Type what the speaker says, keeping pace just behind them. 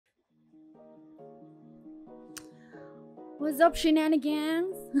What's up,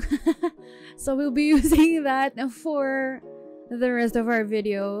 shenanigans? So we'll be using that for the rest of our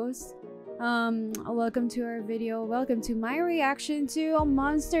videos. Welcome to our video. Welcome to my reaction to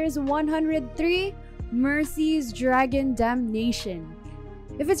Monsters 103 Mercies Dragon Damnation.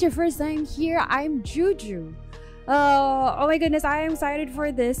 If it's your first time here, I'm Juju. Oh my goodness, I am excited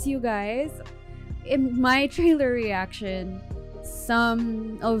for this, you guys. In my trailer reaction,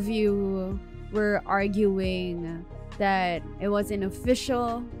 some of you were arguing that it wasn't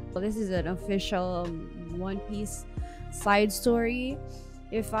official. Well, this is an official One Piece side story,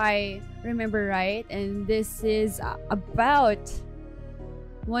 if I remember right, and this is about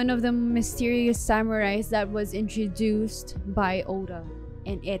one of the mysterious samurais that was introduced by Oda,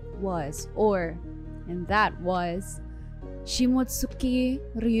 and that was Shimotsuki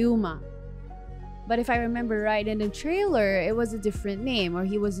Ryuma. But if I remember right, in the trailer it was a different name, or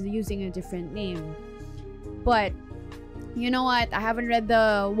he was using a different name. But you know what? I haven't read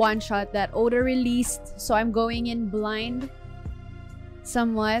the one-shot that Oda released, so I'm going in blind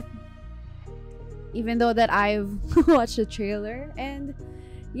somewhat, even though that I've watched the trailer. And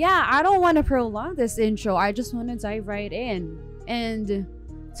yeah, I don't want to prolong this intro. I just want to dive right in. And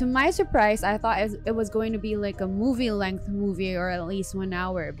to my surprise, I thought it was going to be like a movie-length movie, or at least 1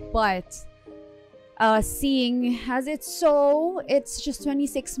 hour. But seeing as it's just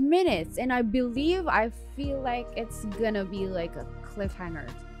 26 minutes, and I feel like it's gonna be like a cliffhanger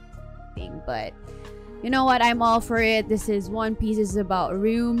thing. But you know what? I'm all for it. This is One Piece, is about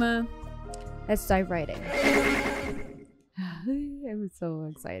Ryuma. Let's dive right in. I'm so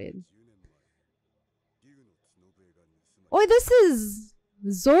excited. Oh, this is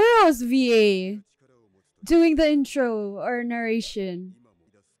Zoro's VA doing the intro or narration.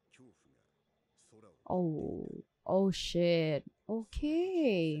 Oh shit.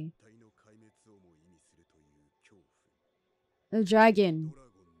 Okay. The dragon.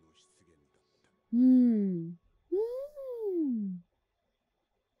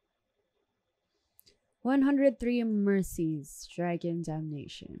 103 Mercies, Dragon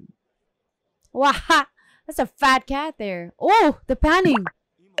Damnation. Wow, that's a fat cat there. Oh, the panning.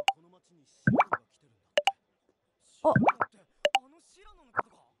 Oh.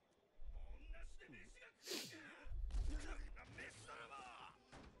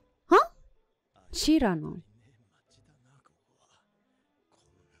 Huh? Shirano.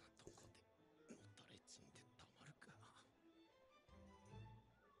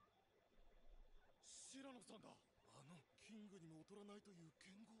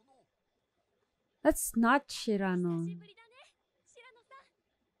 That's not Shirano.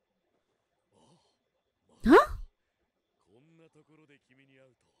 Huh?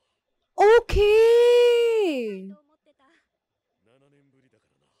 Okay.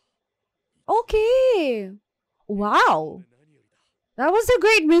 Okay. Wow. That was a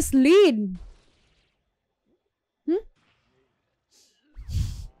great mislead.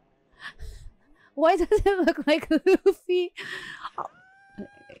 Why does it look like Luffy?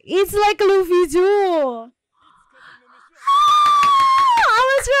 It's like Luffy too. I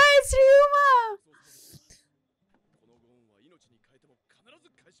was right, it's Ryuma.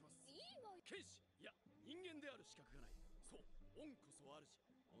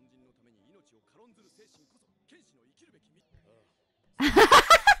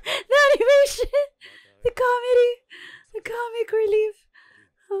 The animation, the comedy, the comic relief.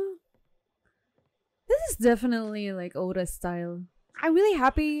 Oh. This is definitely like Oda style. I'm really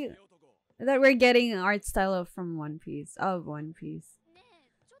happy that we're getting art style from One Piece.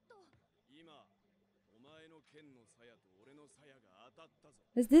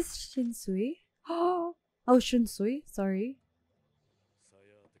 Is this Shinsui? Oh, Shinsui. Sorry.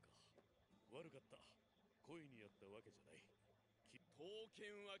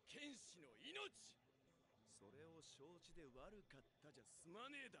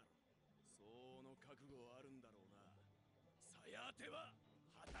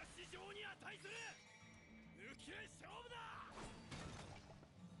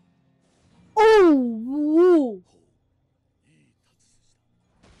 Oh,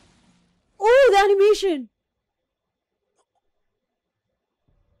 oh, the animation.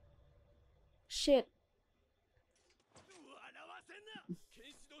 Shit.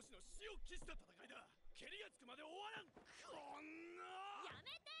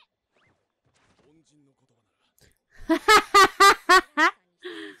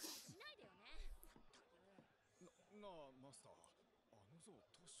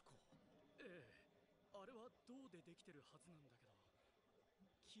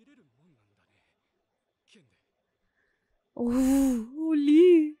 Oh,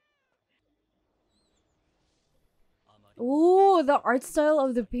 holy. Ooh, the art style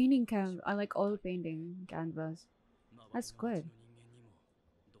of the painting canvas. I like all painting canvas. That's good.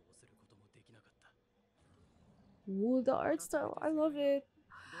 Ooh, the art style. I love it.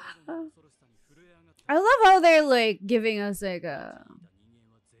 I love how they're like giving us like a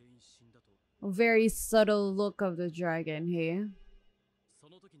very subtle look of the dragon here.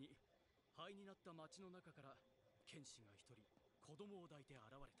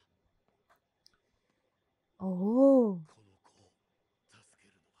 Oh.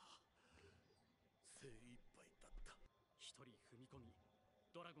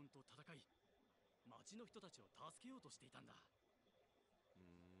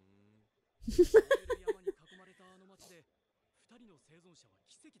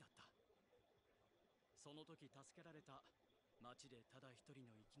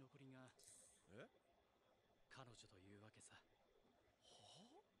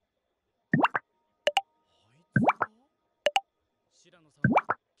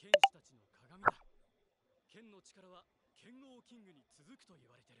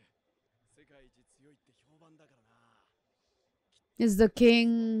 Is the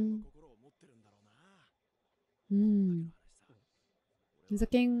king... Is the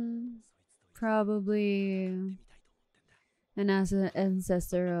king probably an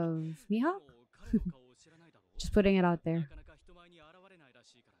ancestor of Mihawk? Just putting it out there.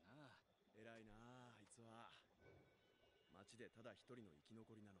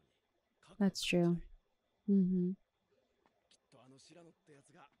 That's true.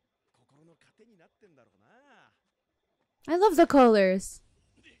 I love the colors.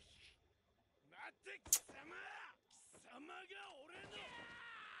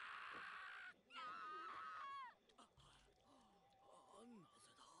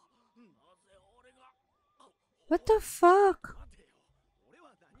 What the fuck?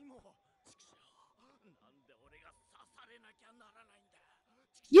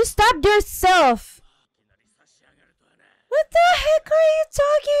 You stabbed yourself! What the heck are you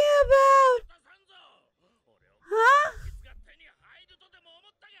talking about? Huh?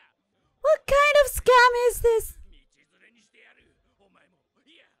 What kind of scam is this?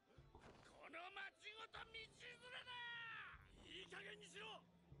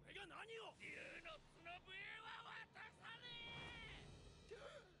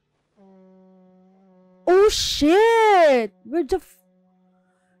 Oh shit! Where'd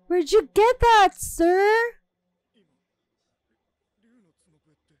you get that, sir?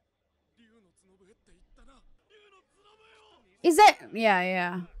 Is that...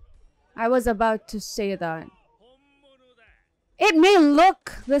 Yeah. I was about to say that. It may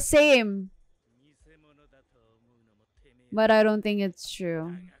look the same, but I don't think it's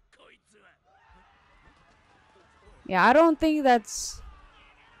true. Yeah, I don't think that's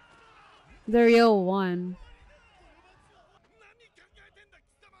the real one.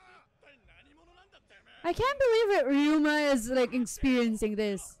 I can't believe it. Ryuma is like experiencing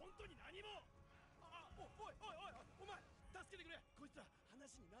this.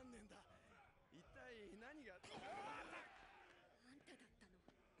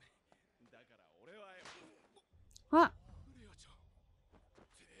 Huh?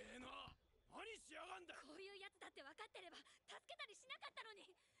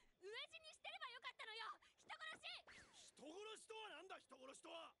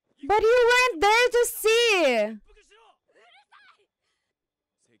 But you weren't there to see.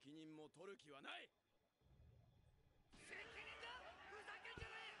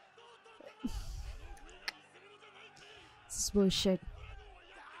 This is bullshit.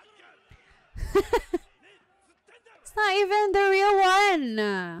 It's not even the real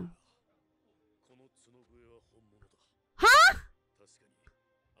one. Huh?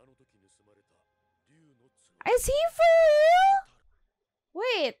 Is he for real?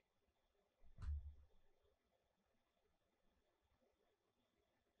 Wait.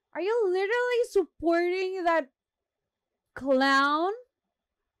 Are you literally supporting that clown?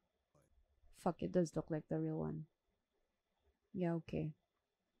 Fuck, it does look like the real one. Yeah, okay.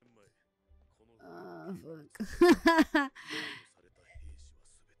 Fuck.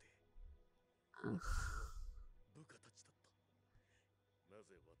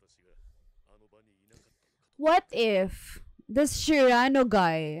 What if this Shirano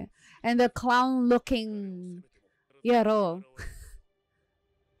guy and the clown looking Yaro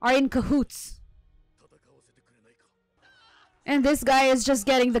are in cahoots? And this guy is just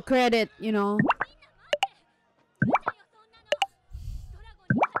getting the credit, you know?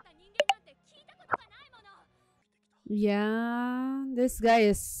 Yeah, this guy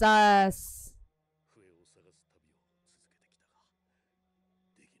is sus.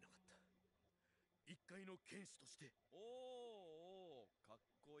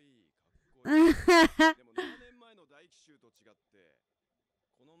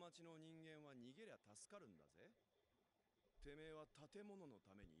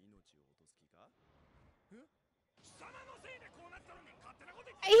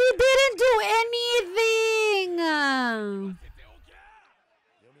 He didn't do anything!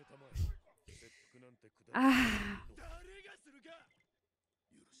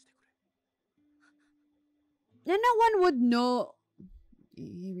 And no one would know.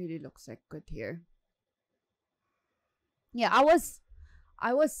 He really looks like good here. Yeah, I was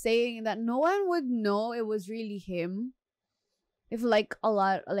saying that no one would know it was really him if like all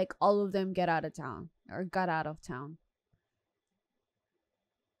of them get out of town or got out of town.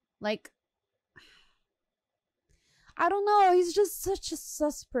 Like, I don't know, he's just such a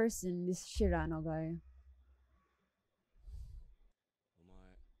sus person, this Shirano guy.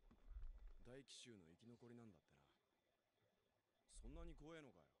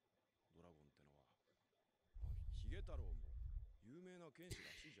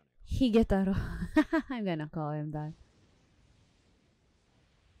 Higetaro. I'm gonna call him that.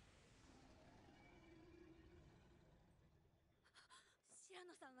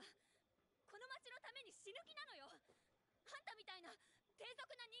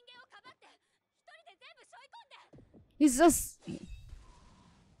 He's just...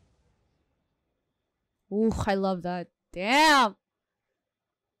 Ooh, I love that. Damn!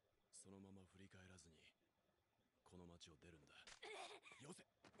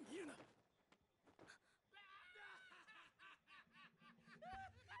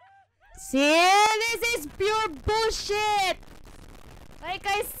 See? This is pure bullshit! Like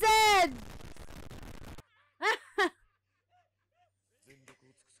I said!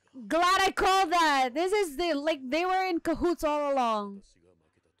 Glad I called that! This is the... Like, they were in cahoots all along.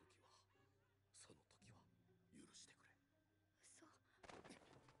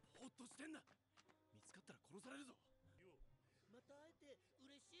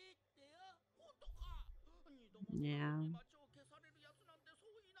 Yeah.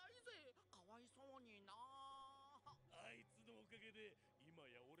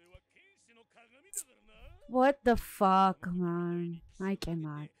 What the fuck, man? I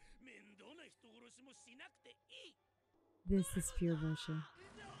cannot. This is pure bullshit.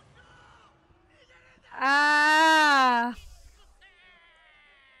 Ah!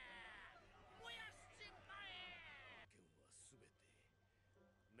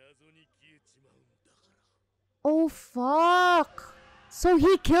 Oh fuck! So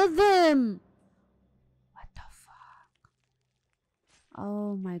he killed them! What the fuck?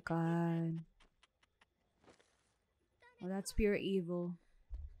 Oh my god. Oh, that's pure evil.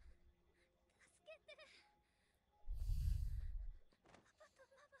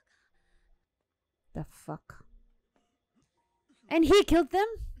 The fuck? And he killed them?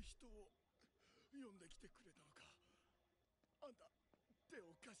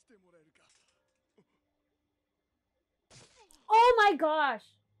 Oh my gosh!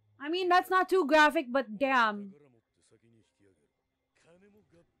 I mean, that's not too graphic, but damn.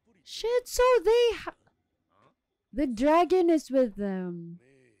 Shit, so the dragon is with them.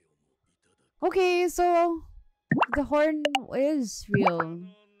 Okay, so the horn is real.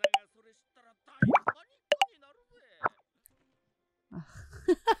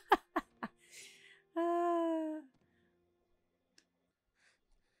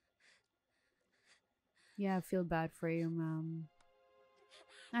 Yeah, I feel bad for you, ma'am.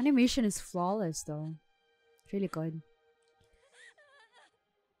 Animation is flawless, though. It's really good.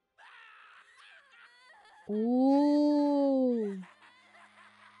 Ooh.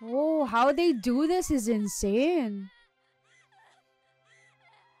 Oh, how they do this is insane.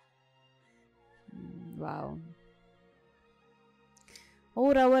 Wow.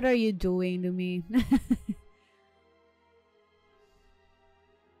 Ora, what are you doing to me?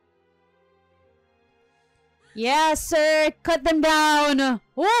 Yes, sir. Cut them down. Oh,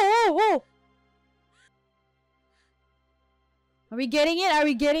 oh, oh. Are we getting it? Are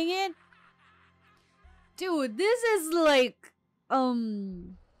we getting it? Dude, this is like a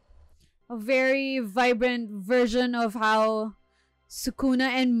very vibrant version of how Sukuna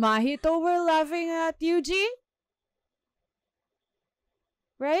and Mahito were laughing at Yuji.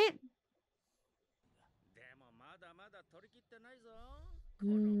 Right?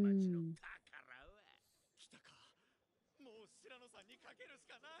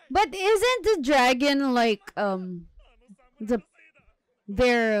 But isn't the dragon like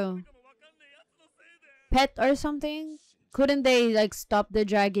their pet or something? Couldn't they like stop the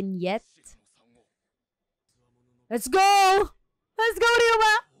dragon yet? Let's go! Let's go,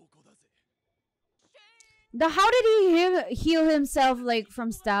 Ryuma! How did he heal himself, like,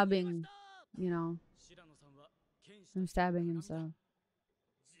 from stabbing? You know, from stabbing himself.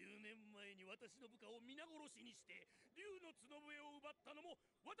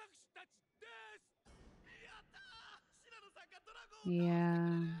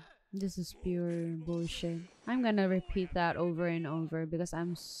 Yeah, this is pure bullshit. I'm gonna repeat that over and over because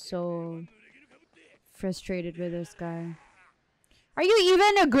I'm so frustrated with this guy. Are you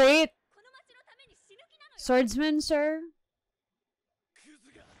even a great swordsman, sir?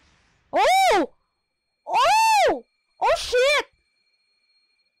 Oh! Oh! Oh shit!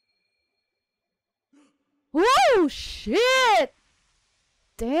 Whoa, shit!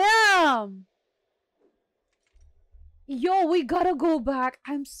 Damn! Yo, we gotta go back.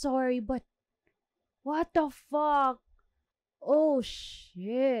 I'm sorry, but what the fuck? Oh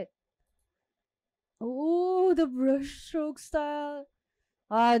shit. Oh, the brushstroke style.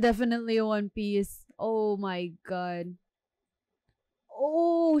 Ah, definitely One Piece. Oh my god.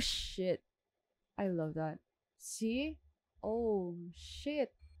 Oh shit. I love that. See? Oh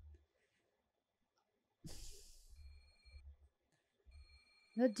shit.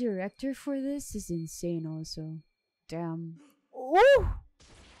 The director for this is insane also. Damn. Oh!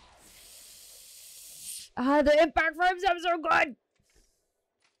 Ah, the impact frames are so good!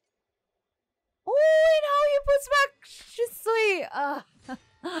 Oh, and how he puts back Shisui. Oh,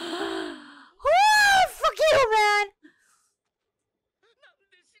 fuck you, man!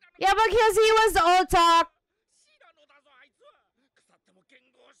 Yeah, because he was all talk.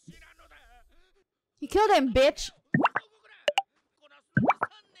 You killed him, bitch.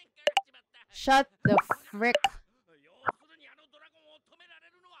 Shut the frick.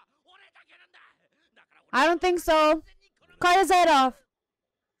 I don't think so. Cut his head off.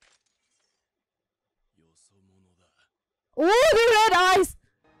 Oh, the red eyes.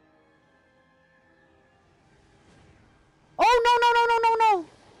 Oh, no, no, no, no, no, no.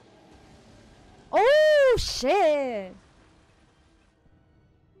 Oh, shit.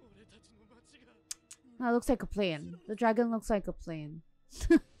 That looks like a plane. The dragon looks like a plane.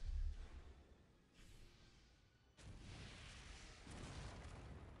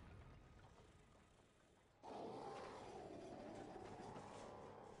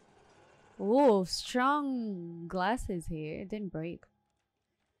 Oh, strong glasses here. It didn't break.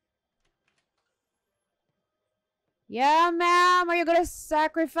 Yeah, ma'am. Are you gonna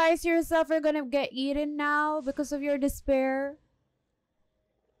sacrifice yourself? Or you're gonna get eaten now because of your despair?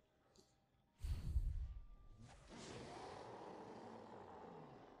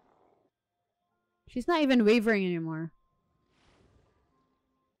 She's not even wavering anymore.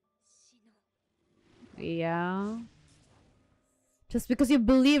 Yeah. Just because you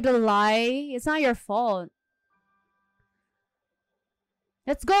believed a lie, it's not your fault.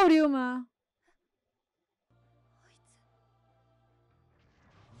 Let's go, Ryuma.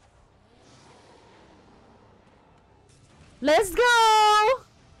 Let's go!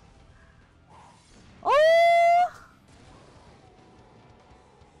 Oh!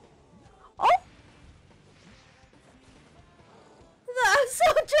 Oh! The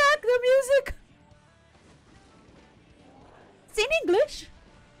soundtrack, the music! It's in English.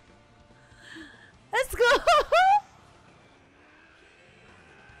 Let's go!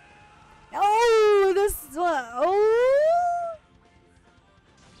 Oh, this one. Oh!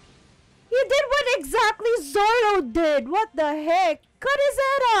 He did what exactly Zoro did. What the heck? Cut his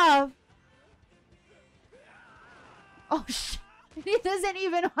head off. Oh shit. He doesn't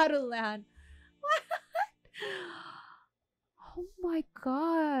even know how to land. What? Oh my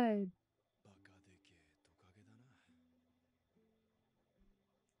god.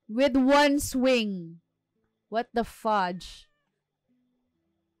 With one swing. What the fudge?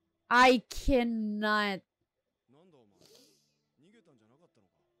 I cannot.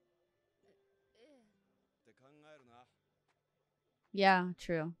 Yeah,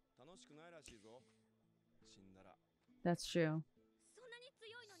 true. That's true.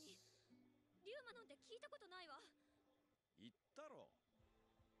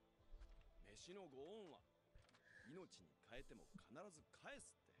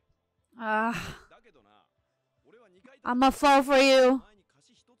 I'ma fall for you.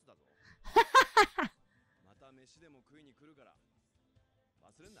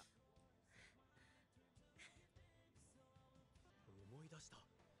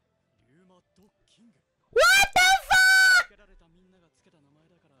 What the fuck?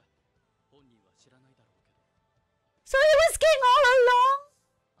 So he was king all along?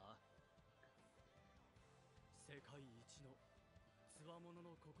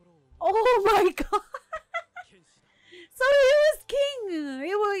 Oh my god. So he was king.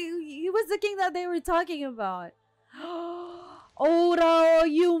 He was the king that they were talking about. Oda,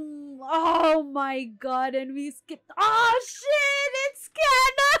 you. Oh my god, and we skipped. Oh shit, it's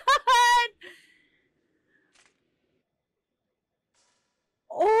Canon!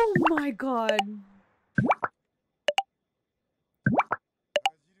 Oh my god.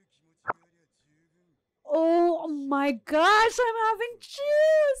 Oh my gosh, I'm having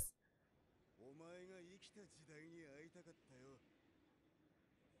chills.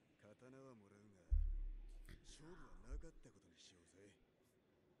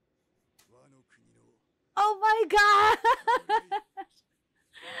 Oh my god.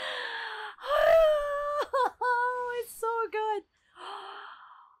 Oh, it's so good.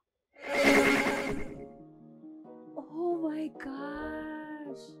 Oh my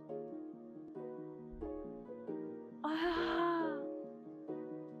gosh. Ah.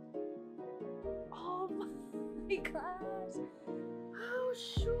 Oh my gosh. Oh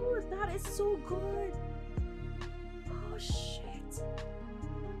shoot, that is so good. Oh shit.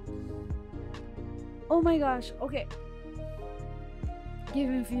 Oh my gosh. Okay. Give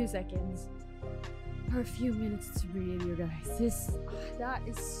me a few seconds. Or a few minutes to breathe, you guys. That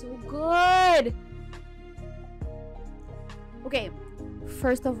is so good. Okay.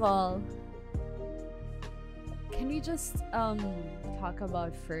 First of all, can we just talk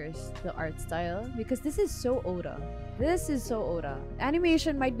about first the art style, because this is so Oda. This is so Oda.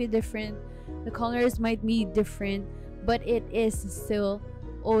 Animation might be different, the colors might be different, but it is still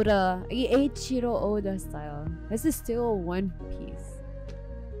Oda, Eiichiro Oda style. This is still One Piece.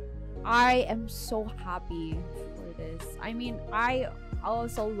 I am so happy for this. I mean, I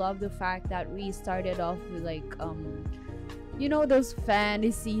also love the fact that we started off with like you know, those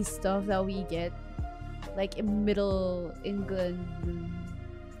fantasy stuff that we get like in Middle England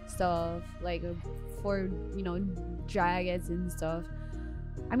stuff, like for, you know, dragons and stuff.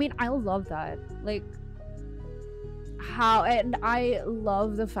 I mean, I love that. Like how, and I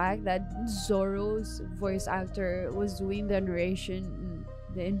love the fact that Zoro's voice actor was doing the narration,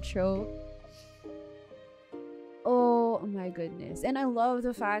 the intro. Oh my goodness. And I love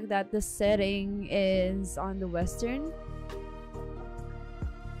the fact that the setting is on the western.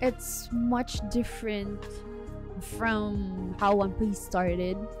 It's much different from how One Piece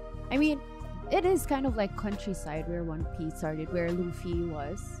started. I mean, it is kind of like countryside where One Piece started, where Luffy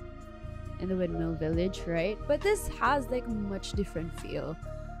was in the Windmill Village, right? But this has like much different feel.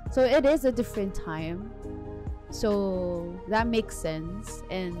 So it is a different time. So that makes sense.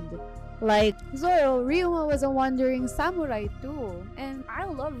 And like Zoro, Ryuma was a wandering samurai too. And I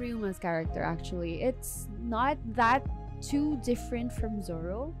love Ryuma's character actually. It's not that too different from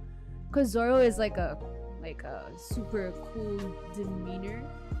Zoro, because Zoro is like a super cool demeanor.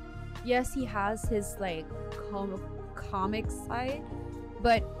 Yes, he has his like comic side,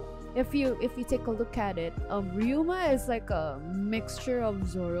 but if you take a look at it, Ryuma is like a mixture of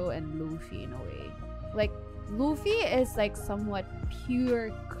Zoro and Luffy in a way. Like Luffy is like somewhat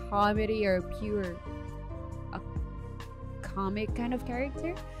pure comedy or pure comic kind of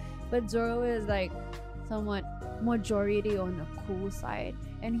character, but Zoro is like somewhat majority on the cool side,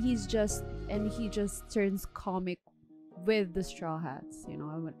 and he just turns comic with the Straw Hats, you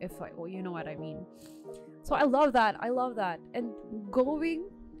know, well, you know what I mean. So I love that. And going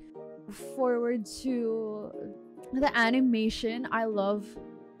forward to the animation, I love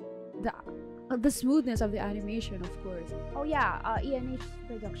the smoothness of the animation, of course. Oh yeah, ENH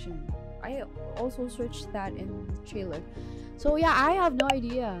production. I also searched that in the trailer. So yeah, I have no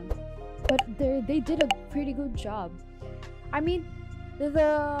idea, but they did a pretty good job. I mean,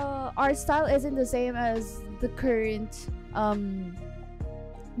 the art style isn't the same as the current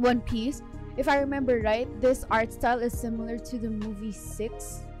One Piece. If I remember right, this art style is similar to the movie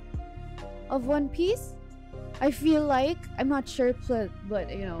 6 of One Piece. I feel like, I'm not sure, but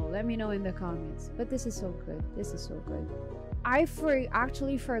you know, let me know in the comments. But this is so good. This is so good. I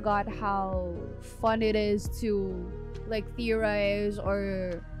actually forgot how fun it is to like theorize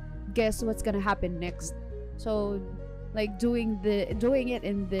or guess what's gonna happen next. So like doing it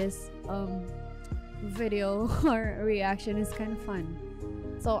in this video or reaction is kind of fun.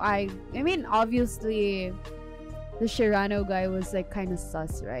 So I mean, obviously the Shirano guy was like kind of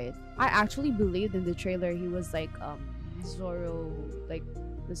sus, right? I actually believed in the trailer he was like Zoro, like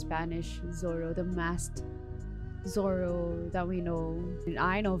the Spanish Zoro, the masked Zoro that we know, and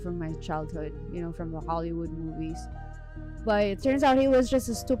I know from my childhood, you know, from the Hollywood movies. But it turns out he was just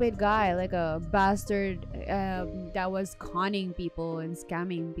a stupid guy, like a bastard that was conning people and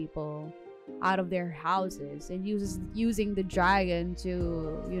scamming people out of their houses, and using the dragon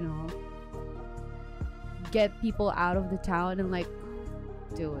to, you know, get people out of the town and like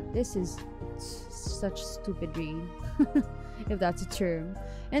dude, this is such stupid read. If that's a term.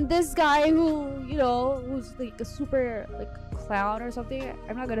 And this guy who, you know, who's like a super like clown or something.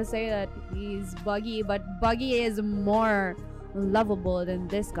 I'm not gonna say that he's Buggy, but Buggy is more lovable than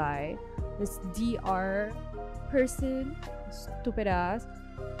this guy. This DR person. Stupid ass.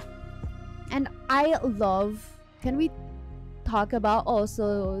 And I love, can we talk about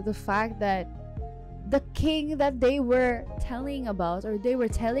also the fact that the king that they were telling about, or they were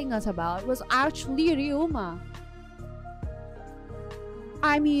telling us about, was actually Ryuma.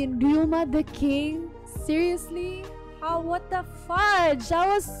 I mean, Ryuma the king? Seriously? How? What the fudge? That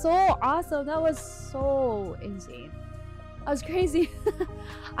was so awesome. That was so insane. That was crazy.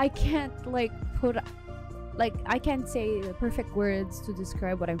 I can't like put, like, I can't say the perfect words to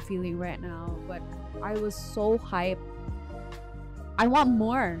describe what I'm feeling right now, but I was so hyped. I want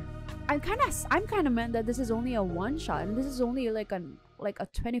more. I'm kind of mad that this is only a one shot, and this is only like a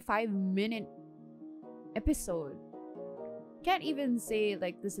 25-minute episode. Can't even say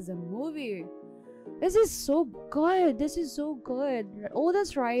like this is a movie. This is so good. This is so good.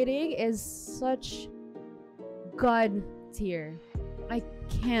 Oda's writing is such god tier. I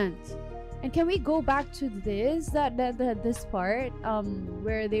can't. And can we go back to this this part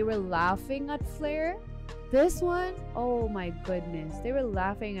where they were laughing at Flare? This one, oh my goodness, they were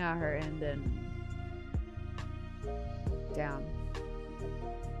laughing at her, and then damn,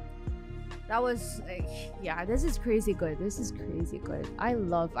 that was like, yeah, this is crazy good. This is crazy good.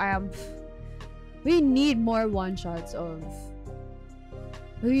 We need more one shots of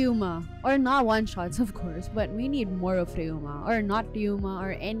Ryuma, or not one shots of course, but we need more of Ryuma, or not Ryuma,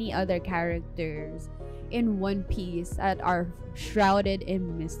 or any other characters in One Piece that are shrouded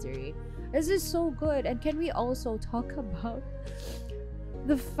in mystery. This is so good. And can we also talk about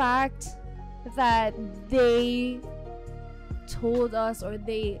the fact that they told us, or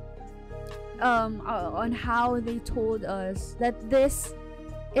they on how they told us that this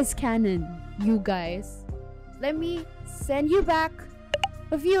is canon, you guys. Let me send you back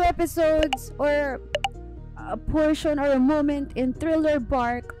a few episodes, or a portion or a moment in Thriller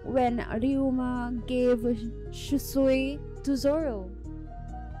Bark when Ryuma gave Shusui to Zoro.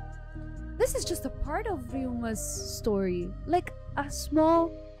 This is just a part of Ryuma's story, like a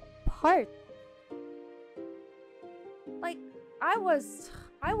small part. Like I was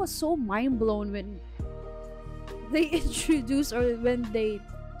so mind blown when they introduced, or when they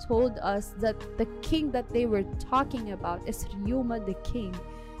told us that the king that they were talking about is Ryuma the king.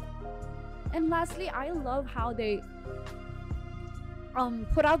 And lastly, I love how they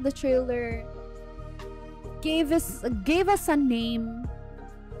put out the trailer, gave us a name,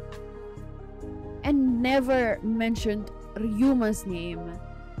 and never mentioned Ryuma's name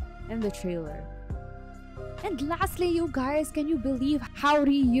in the trailer. And lastly, you guys, can you believe how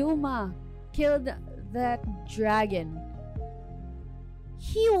Ryuma killed that dragon?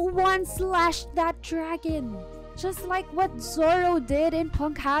 He one slashed that dragon, just like what Zoro did in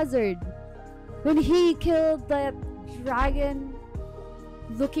Punk Hazard when he killed that dragon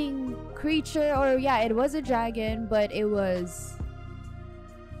looking creature. Or yeah, it was a dragon, but it was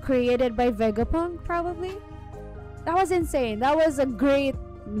created by Vegapunk, probably. That was insane. That was a great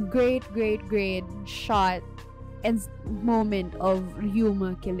shot and moment of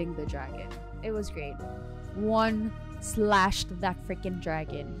Ryuma killing the dragon. It was great. One slashed that freaking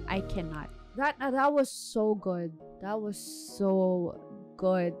dragon. I cannot. That was so good. That was so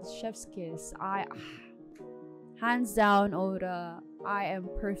good. Chef's kiss. Hands down, Oda. I am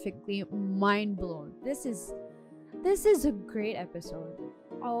perfectly mind blown. This is a great episode.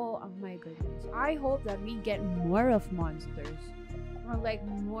 Oh my goodness. I hope that we get more of monsters, or like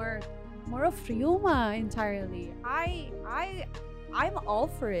more of Ryuma entirely. I'm all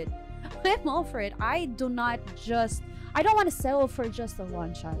for it. I'm all for it. I don't want to settle for just a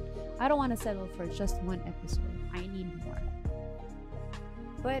one shot. I don't want to settle for just one episode. I need more.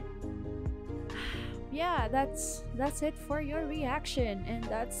 But yeah, that's it for your reaction, and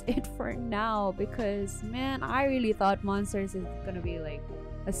that's it for now, because man, I really thought Monsters is gonna be like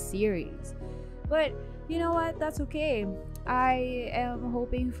a series. But you know what, that's okay. I am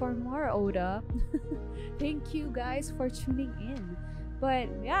hoping for more, Oda. Thank you guys for tuning in. But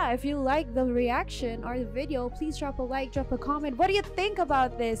yeah, if you like the reaction or the video, please drop a like, drop a comment. What do you think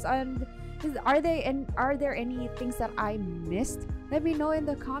about this? And are there any things that I missed? Let me know in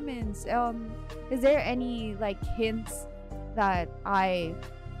the comments. Is there any like hints that I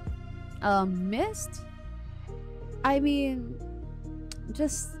missed? I mean,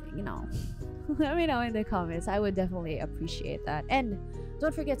 just, you know, let me know in the comments. I would definitely appreciate that. And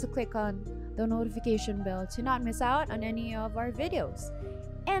don't forget to click on the notification bell to not miss out on any of our videos.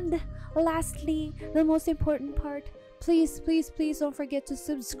 And lastly, the most important part, please don't forget to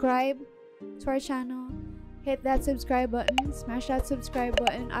subscribe to our channel. Hit that subscribe button, smash that subscribe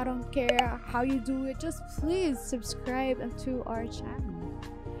button. I don't care how you do it, just please subscribe to our channel.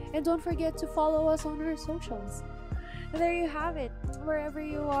 And don't forget to follow us on our socials. There you have it. Wherever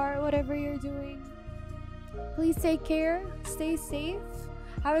you are, whatever you're doing, please take care, stay safe,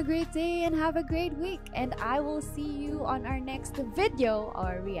 have a great day, and have a great week. And I will see you on our next video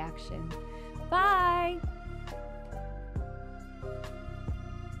or reaction. Bye!